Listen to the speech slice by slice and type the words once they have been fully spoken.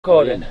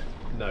Recording?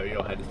 No,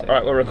 your head is taken.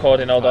 Alright, we're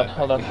recording, hold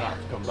on.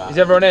 Is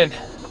everyone in?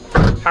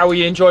 How are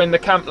you enjoying the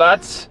camp,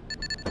 lads?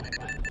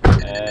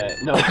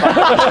 No.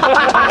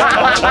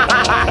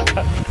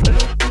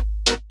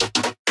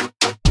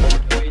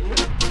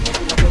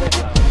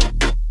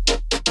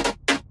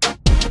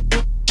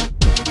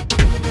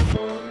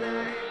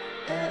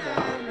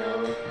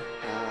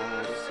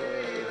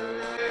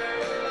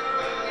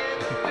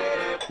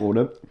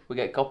 Warner. We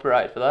get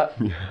copyright for that.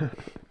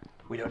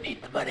 We don't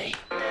need the money.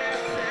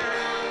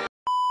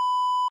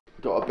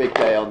 Got a big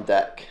day on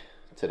deck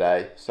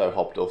today, so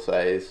Hobdell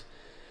says.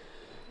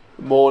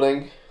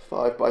 Morning,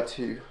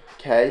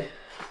 5x2k,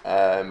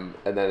 and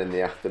then in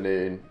the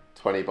afternoon,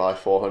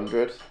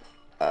 20x400.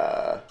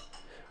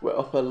 We're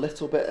up a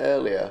little bit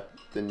earlier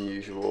than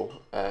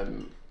usual.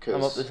 I'm up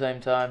at the same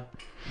time.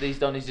 These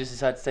Donnies just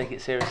decided to take it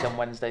seriously on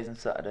Wednesdays and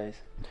Saturdays.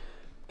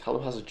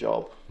 Callum has a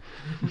job.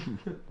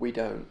 We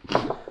don't.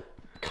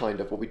 Kind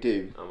of, what we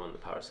do. I'm on the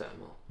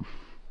paracetamol.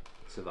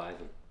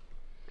 Surviving.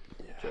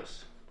 Yeah.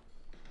 Just.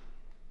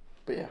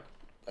 But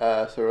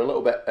yeah, so we're a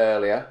little bit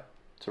earlier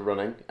to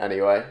running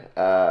anyway,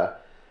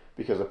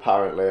 because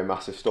apparently a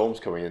massive storm's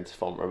coming into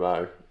Font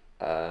Romeu,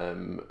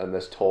 and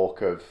there's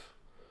talk of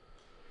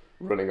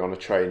running on a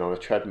train on a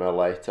treadmill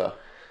later,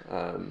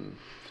 for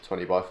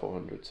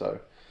 20x400.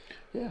 So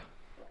yeah.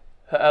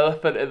 The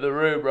elephant in the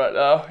room right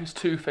now is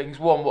two things.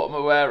 One, what am I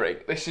wearing?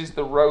 This is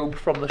the robe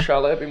from the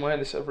chalet. I've been wearing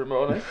this every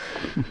morning.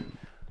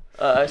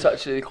 It's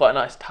actually quite a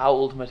nice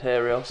toweled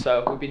material,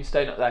 so we've been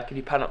staying up there. Can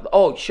you pan up?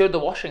 Oh, showed the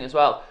washing as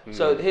well.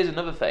 So here's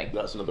another thing.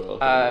 That's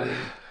another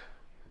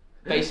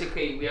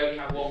Basically, we only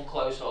have one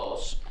clothes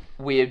horse.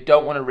 We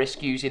don't want to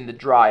risk using the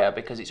dryer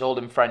because it's all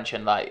in French,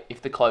 and like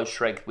if the clothes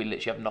shrink, we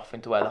literally have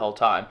nothing to wear the whole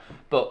time.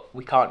 But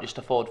we can't just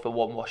afford for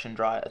one wash and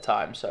dry at a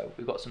time, so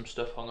we've got some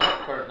stuff hung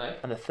up currently.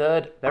 And the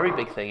third very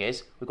big thing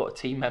is we've got a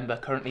team member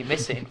currently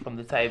missing from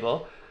the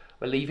table.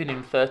 We're leaving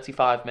in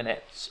 35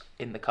 minutes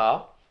in the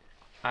car.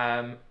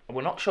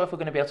 We're not sure if we're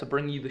going to be able to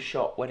bring you the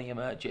shot when he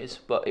emerges,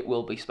 but it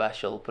will be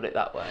special, put it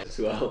that way. As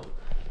well. Do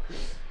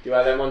you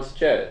wear them ones to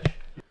church?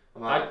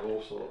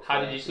 all sorts.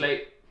 How did you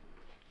sleep?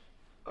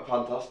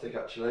 Fantastic,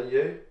 actually.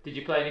 You? Did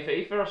you play any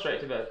FIFA or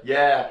straight to bed?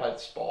 Yeah, I played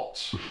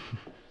spots.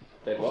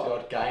 Did what?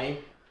 Got a game.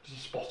 Just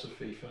a spot of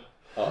FIFA.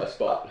 Oh, a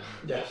spot.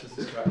 Yes, this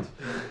is correct.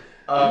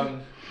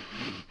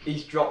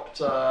 He's dropped.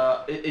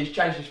 He's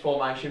changed his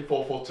formation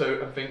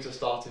 4-4-2, and things are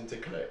starting to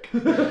click.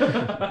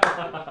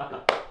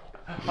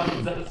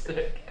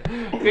 Fantastic.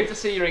 Good to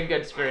see you're in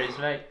good spirits,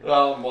 mate.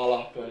 Oh, I'm well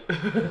happy.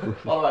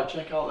 Alright,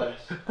 check out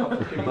this. How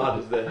fucking mad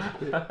is this?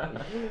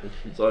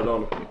 So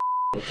on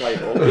the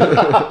table.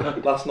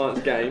 Last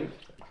night's game.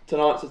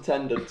 Tonight's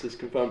attendance is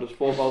confirmed as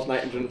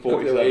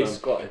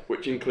 4,847,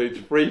 which includes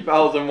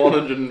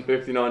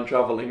 3,159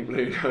 travelling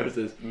Blue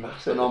Noses.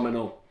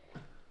 Phenomenal.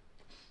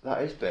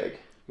 That is big.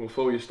 We'll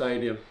fill your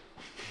stadium.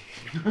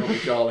 Won't we,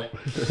 Charlie?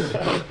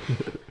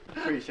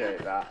 Appreciate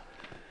that.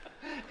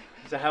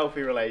 It's a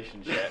healthy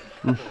relationship.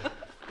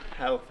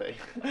 Healthy.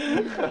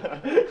 Is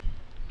that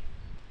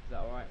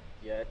alright?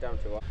 Yeah, down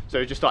to what? So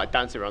we just started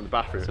dancing around the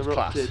bathroom. It was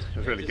class. It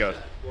was really good.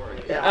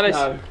 Yeah, Alice,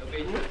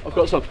 I've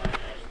got some.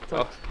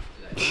 Oh.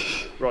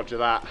 Roger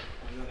that.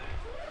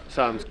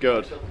 Sounds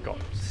good. Got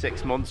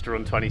 6 months to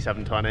run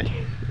 27:20.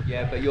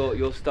 Yeah, but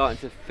you're starting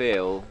to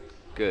feel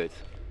good.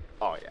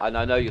 Oh yeah. And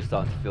I know you're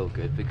starting to feel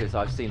good because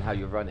I've seen how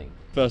you're running.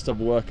 First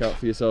double workout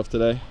for yourself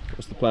today.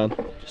 What's the plan?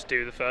 just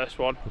do the first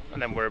one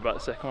and then worry about the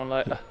second one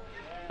later.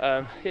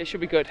 Yeah, it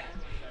should be good.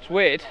 It's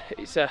weird.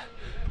 It's a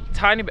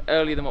tiny bit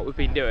earlier than what we've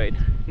been doing.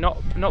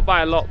 Not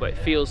by a lot, but it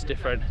feels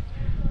different.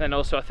 Then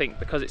also I think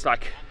because it's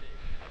like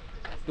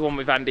the one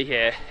with Andy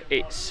here,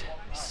 it's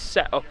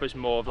set up as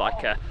more of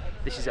like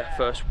this is our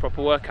first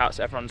proper workout,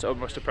 so everyone's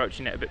almost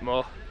approaching it a bit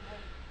more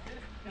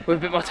with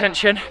a bit more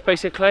tension,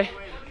 basically.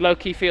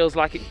 Low-key feels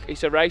like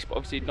it's a race, but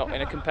obviously not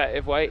in a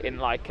competitive way, in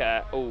like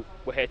oh,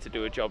 we're here to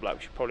do a job, like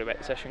we should probably make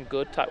the session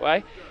good type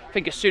way. I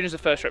think as soon as the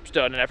first rep's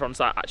done and everyone's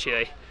like,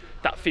 actually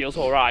that feels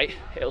alright,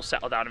 it'll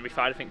settle down and be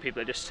fine. I think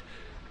people are just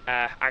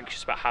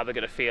anxious about how they're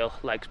going to feel,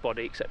 legs,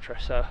 body, etc.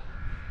 So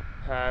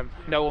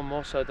no one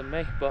more so than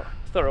me, but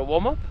thorough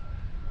warm-up,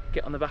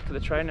 get on the back of the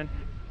train and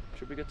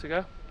should be good to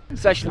go.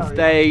 Session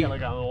today,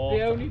 The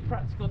only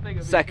practical thing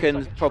of it is second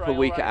like a proper trail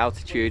week at ride.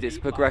 altitude. It's a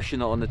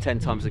progression on the 10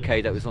 times a K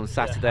that was on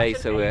Saturday,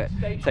 so we're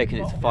taking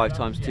it to 5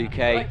 times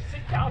 2K.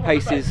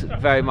 Pace is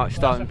very much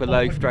starting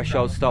below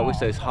threshold to start with,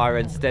 so it's higher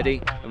end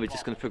steady, and we're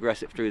just going to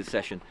progress it through the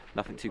session.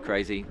 Nothing too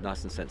crazy,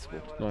 nice and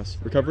sensible. Nice.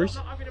 Recoveries?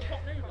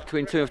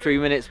 Between 2 and 3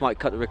 minutes, might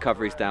cut the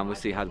recoveries down, we'll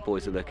see how the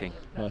boys are looking.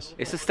 Nice.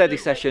 It's a steady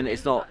session,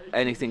 it's not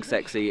anything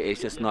sexy,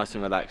 it's just nice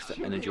and relaxed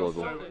and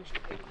enjoyable.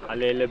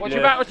 Watch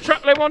your back with the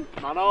truck, Lemon.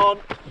 Man on.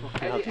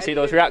 You see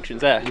those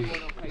reactions there?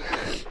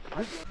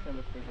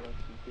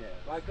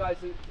 Right guys,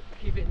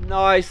 keep it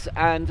nice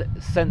and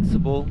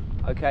sensible,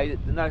 okay?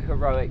 No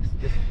heroics,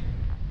 just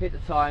hit the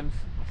times,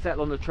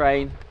 settle on the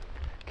train,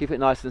 keep it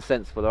nice and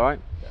sensible, alright?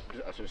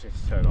 I just need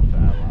to turn off the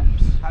air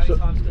laps. How many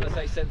times can I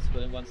say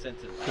sensible in one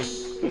sentence?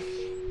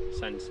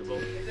 sensible.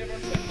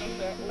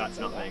 That's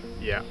nothing.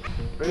 Yeah.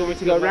 Do you want me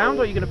to go round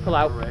or are you going to pull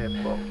out? I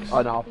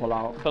know, I'll pull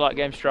out. Pull out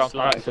game strong.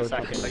 Slide Alright. for a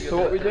second. So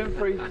what are we doing?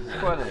 3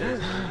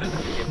 squares?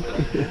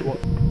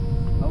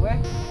 Ah ouais?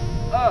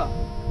 1,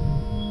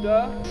 2,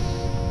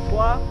 3,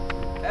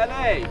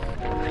 allez!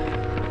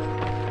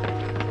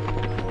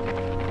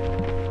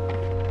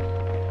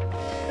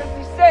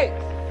 76,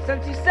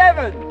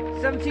 77,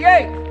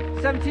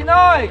 78,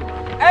 79,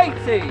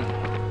 80,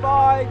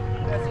 5,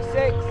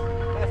 36,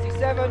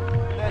 37,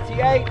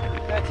 38,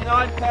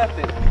 39,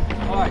 perfect.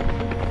 Alright,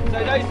 so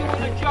those who want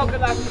to jog a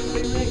lap for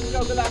 2 minutes,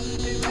 jog a lap for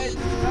 2 minutes.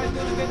 Those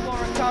want a bit more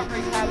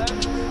recovery, Callum.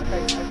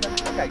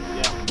 Okay,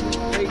 yeah.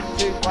 3,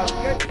 2, 1,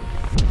 go.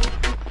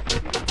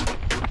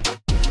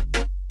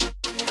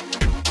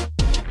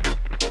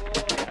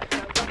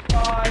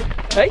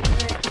 Hey?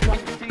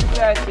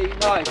 30,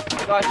 nice,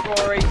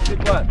 Rory,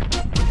 good work.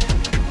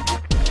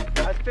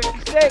 That's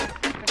 56,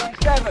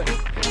 57,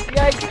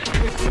 58,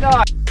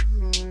 59.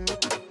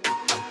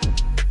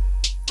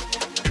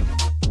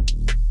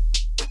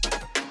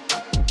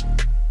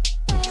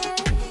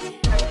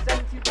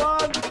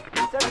 71,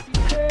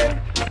 72,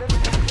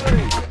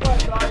 73, good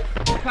work guys.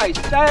 Okay,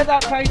 stay at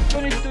that pace,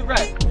 finish the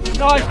rep.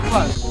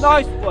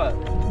 Nice work,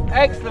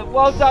 excellent,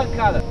 well done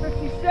Callum.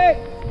 56,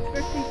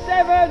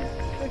 57,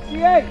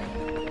 58,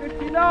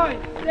 59,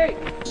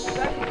 6,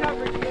 that's your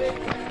coverage here.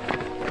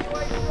 All the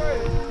way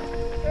through.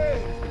 2,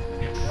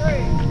 3,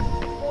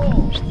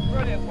 4.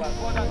 Brilliant work.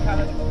 Well done,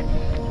 Callum.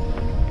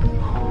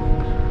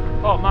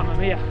 Oh, mamma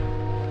mia.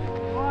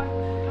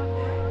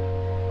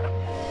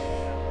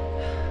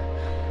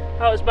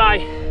 That was my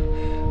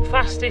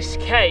fastest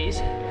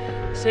Ks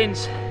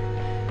since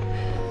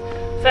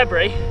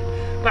February,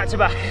 back to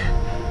back.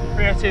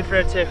 302,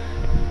 302.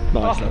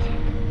 Nice, lad.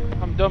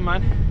 I'm done,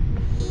 man.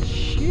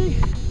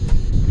 Shit.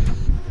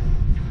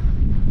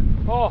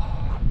 Oh,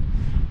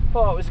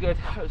 it was good.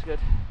 That was good.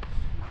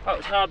 That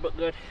was hard but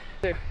good.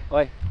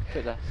 Oi,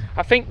 sit there.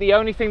 I think the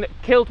only thing that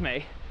killed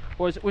me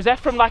was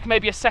Ephraim like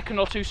maybe a second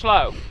or two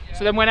slow.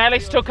 So then when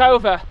Ellis took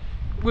over,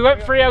 we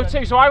went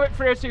 302. So I went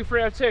 302,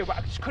 302, but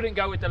I just couldn't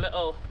go with the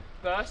little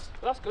burst.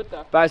 But that's good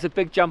though. But it's a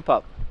big jump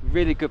up.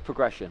 Really good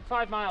progression.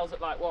 5 miles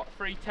at like what,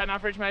 3:10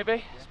 average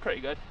maybe? It's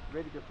pretty good.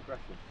 Really good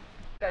progression.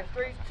 Okay,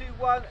 3, 2,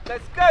 1,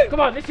 let's go! Come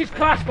on, this is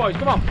class, boys.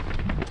 Come on.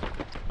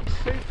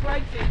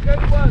 220, good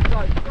work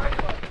guys, great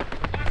work.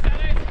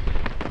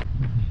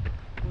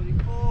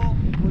 44,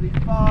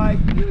 45,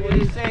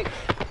 46,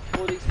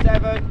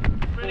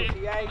 47,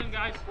 48,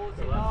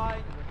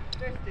 49,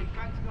 50.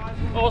 Thanks guys.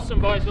 Awesome,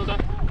 boys. Well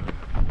done.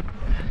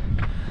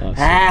 Nice.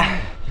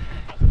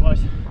 Boys.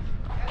 Ellis,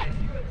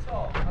 you at the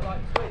top. I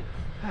like twins.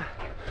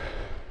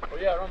 Oh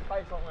yeah, we're on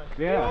pace, aren't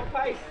we? You're on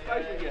pace,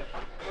 both of you.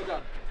 Well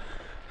done.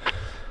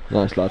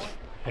 Nice, lad.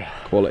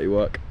 Quality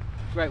work.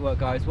 Great work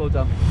guys, well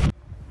done.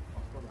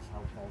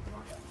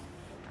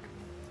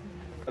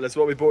 That's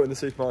what we bought in the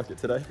supermarket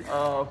today.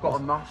 I've got a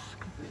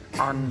mask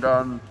and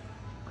I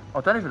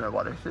don't even know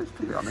what this is,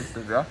 to be honest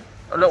with you.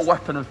 A little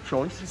weapon of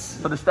choice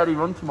for the steady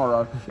run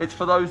tomorrow. It's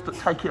for those that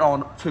take it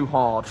on too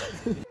hard.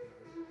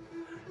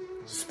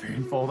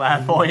 Spoonful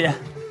there for you.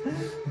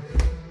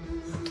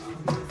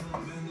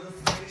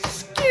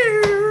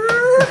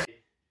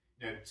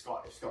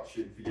 Scott's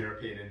shooting for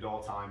European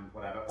indoor time,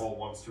 whatever, or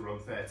wants to run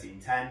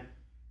 13:10.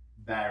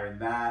 There and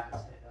there.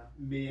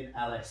 Me and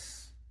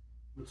Ellis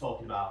were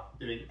talking about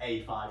doing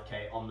a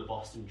 5k on the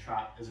Boston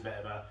track as a bit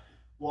of a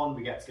one.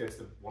 We get to go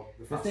to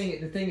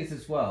the thing is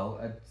as well.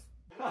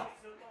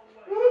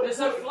 There's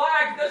a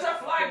flag,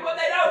 but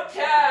they don't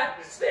care.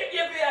 Stick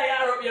your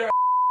VAR up your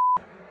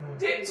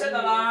dip to the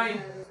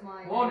line.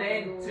 1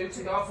 in, 2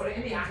 to go, put it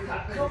in the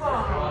anchor. Come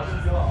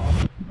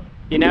on.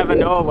 You never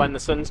know when the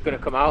sun's going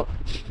to come out.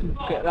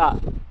 Look at that.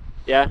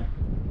 Yeah.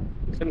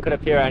 Sun could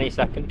appear any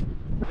second.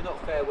 We're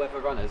not fair weather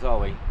runners, are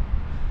we?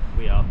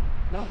 We are.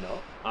 No,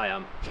 not. I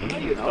am. No,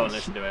 you're not. Don't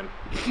listen to him.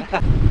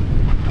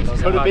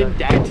 Could have been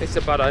dead. It's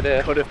a bad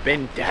idea. Could have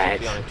been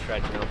dead. On a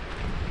treadmill.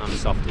 I'm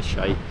soft as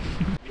shite.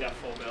 We have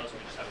 4 girls, we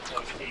just have a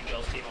close team,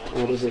 girls team.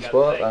 How does this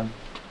work then?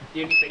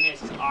 The only thing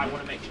is I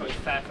want to make sure it's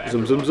fair for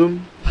Zoom, everyone. zoom,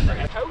 zoom. And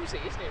then Posey,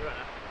 isn't he,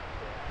 runner?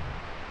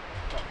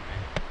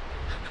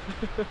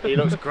 He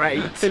looks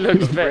great. He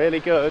looks really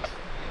good.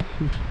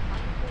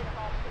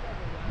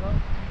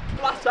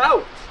 Flat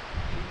out.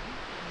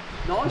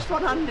 Nice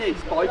one, Andy.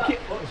 Spike it.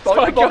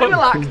 Spike body on.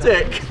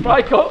 lactic.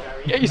 Spike up.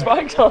 Get your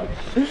spikes on.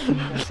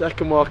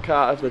 Second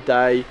workout of the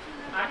day.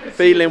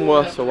 Feeling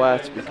worse for wear,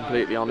 to be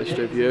completely honest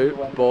with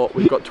you, but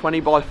we've got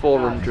 20 by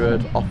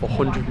 400 off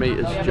 100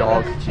 metres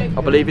jog.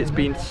 I believe it's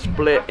been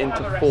split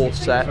into 4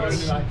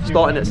 sets,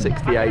 starting at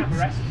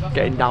 68s,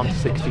 getting down to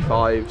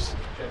 65s,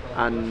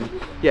 and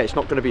yeah, it's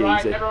not going to be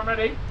easy. I'm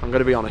going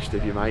to be honest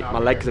with you, mate. My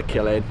legs are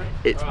killing.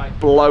 It's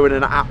blowing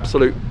an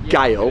absolute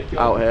gale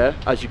out here,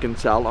 as you can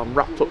tell. I'm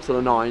wrapped up to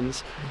the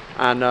nines,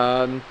 and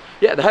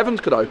yeah, the heavens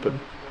could open,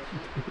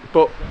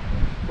 but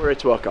we're here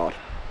to work hard.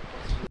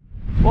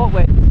 What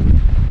way?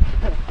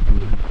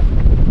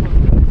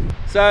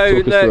 So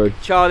Talk us look, through.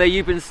 Charlie,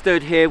 you've been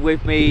stood here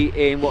with me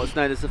in what's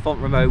known as the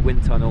Font Romeu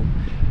wind tunnel.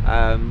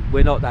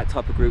 We're not that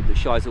type of group that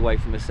shies away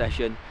from a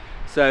session.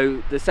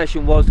 So the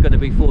session was going to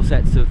be 4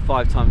 sets of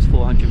 5 times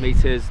 400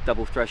 metres,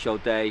 double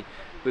threshold day.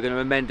 We're going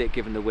to amend it,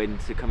 given the wind,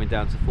 to coming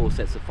down to 4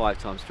 sets of 5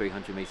 times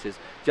 300 metres,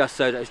 just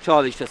so that, as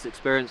Charlie's just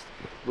experienced,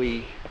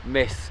 we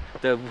miss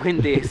the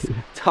windiest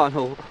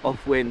tunnel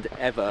of wind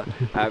ever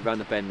around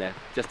the bend there,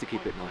 just to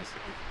keep it nice.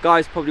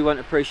 Guys probably won't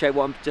appreciate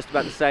what I'm just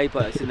about to say,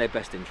 but it's in their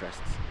best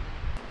interests.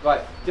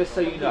 Right, just so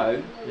you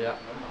know,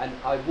 and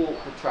I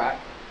walked the track,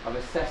 I've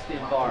assessed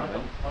the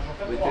environment,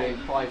 we're doing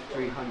 5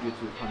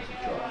 300s with hunting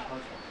trot.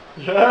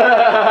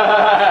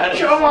 Yeah!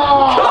 Come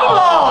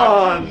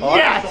on!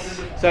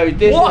 Yes! So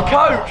this what a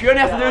coach! You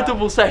only have to do a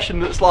double session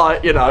that's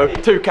like, you know,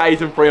 2Ks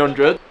and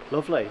 300.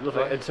 Lovely,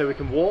 lovely. And so we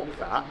can walk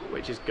that,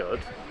 which is good,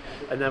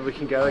 and then we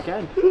can go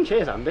again.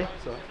 Cheers, Andy.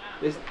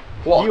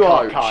 What You a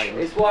are coach. kind.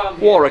 It's why I'm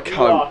What a here.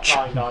 You are coach.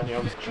 kind, aren't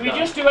you? Should we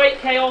just do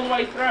 8k all the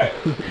way through?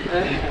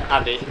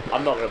 Andy,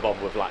 I'm not going to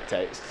bother with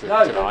lactates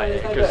No,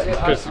 tonight no,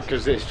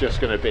 because it's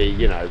just going to be,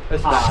 you know,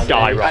 That's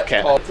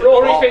skyrocket.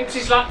 Rory thinks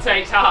his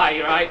lactate's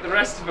high, right? The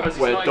rest of us, it's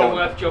We're not done. even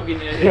worth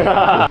jogging in.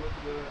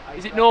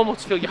 Is it normal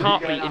to feel your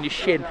heartbeat in your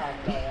shin? Look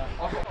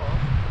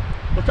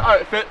at how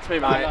it fits me,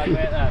 mate.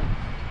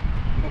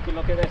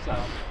 Look at this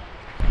now.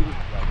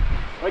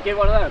 Wait, give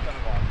one of them.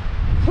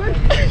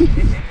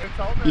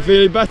 You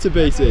feeling better,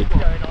 BT?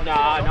 No,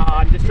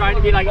 I'm just trying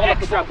to be like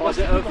extra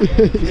positive,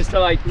 just to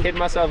like kid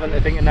myself into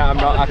thinking that I'm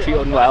not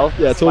actually unwell.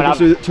 Yeah, talk us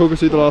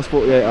through the last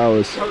 48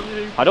 hours.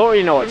 I don't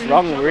really know what's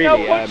wrong,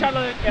 really.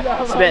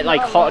 It's a bit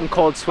like hot and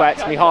cold sweats,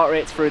 my heart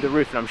rate's through the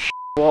roof and I'm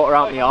water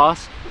out my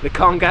arse. It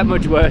can't get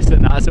much worse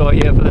than that, so I'm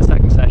here for the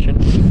second session.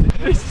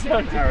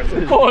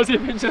 Pause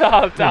image of the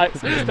half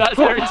times. That's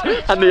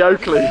heritage. And the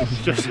Oakley.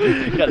 Just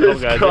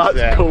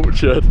That's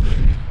cultured.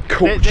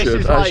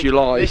 Cultured, as you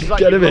like. This is like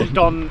Get you him in. looked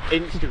on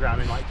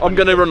Instagram in like I'm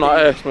going to run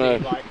like this,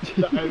 mate. like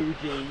the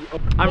OG.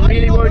 I'm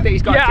really worried that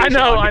he's got Yeah, a I t-shirt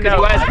know, on I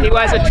because know. He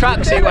wears a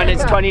tracksuit when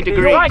it's 20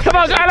 degrees. Right, come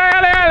on, go,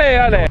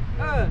 allez.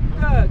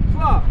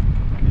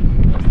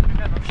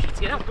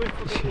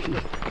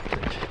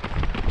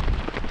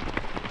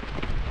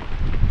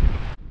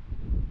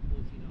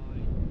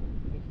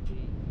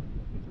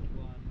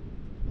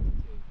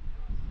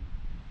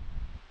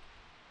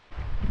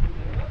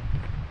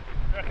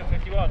 I reckon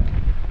 51.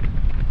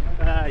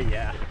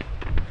 Yeah.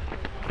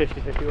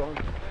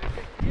 50-51.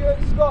 You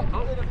and Scott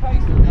can do the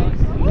pace on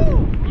this.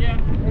 Yeah.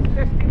 It's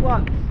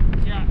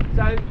 51. Yeah.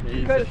 So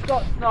because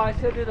Scott's nice,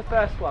 he'll do the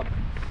first one.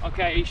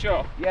 Okay, are you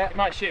sure? Yeah. He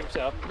might shit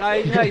himself.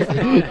 No, he's no,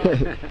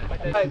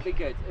 it'll be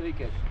good.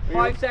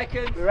 5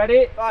 seconds. You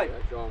ready? 5.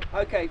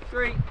 Okay,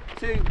 3,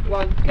 2,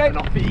 1, go. And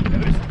off he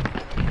goes.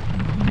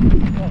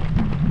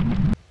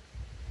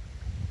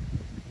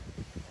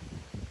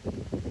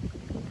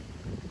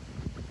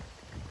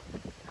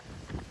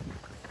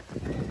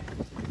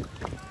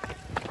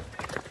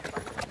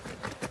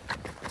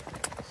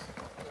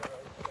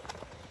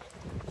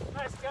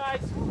 Nice,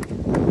 guys.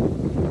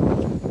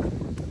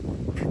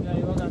 Yeah,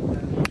 well done.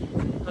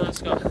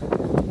 Let's go.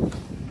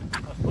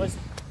 Boys.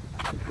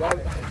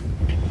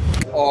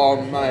 Oh,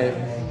 mate.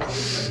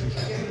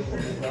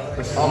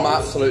 I'm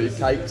absolutely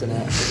caked in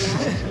it.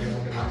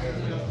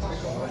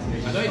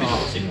 I know you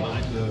what's in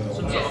mine.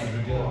 Some sort of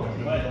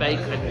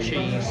bacon,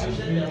 cheese.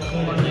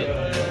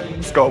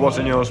 Scott, what's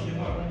in yours?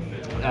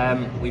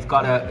 We've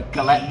got a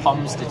galette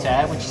pommes de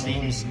terre, which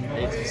seems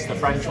it's the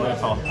French word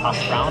for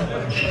hash brown,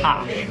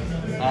 hash,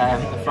 a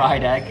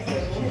fried egg,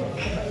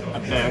 a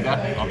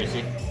burger,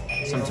 obviously,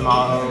 some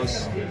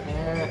tomatoes,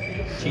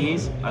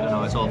 cheese. I don't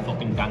know, it's all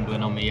fucking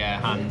dangling on my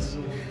hands.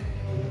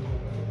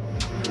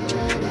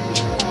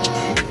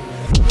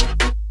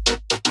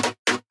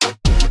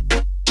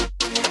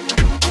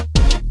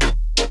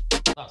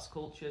 That's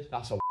cultured.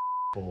 That's a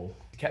ball.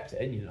 He kept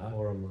it in, you know.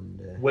 Or on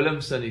Monday.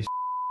 Williamson is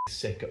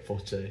sick at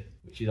footy,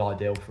 which is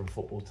ideal for a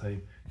football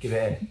team. Give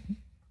it here.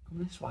 Come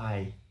this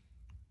way.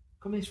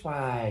 Come this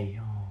way.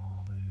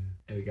 Oh, boo.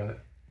 Here we go.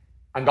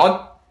 And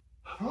gone.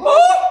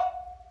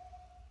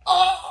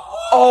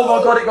 Oh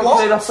my god, it got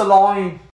cleared off the line.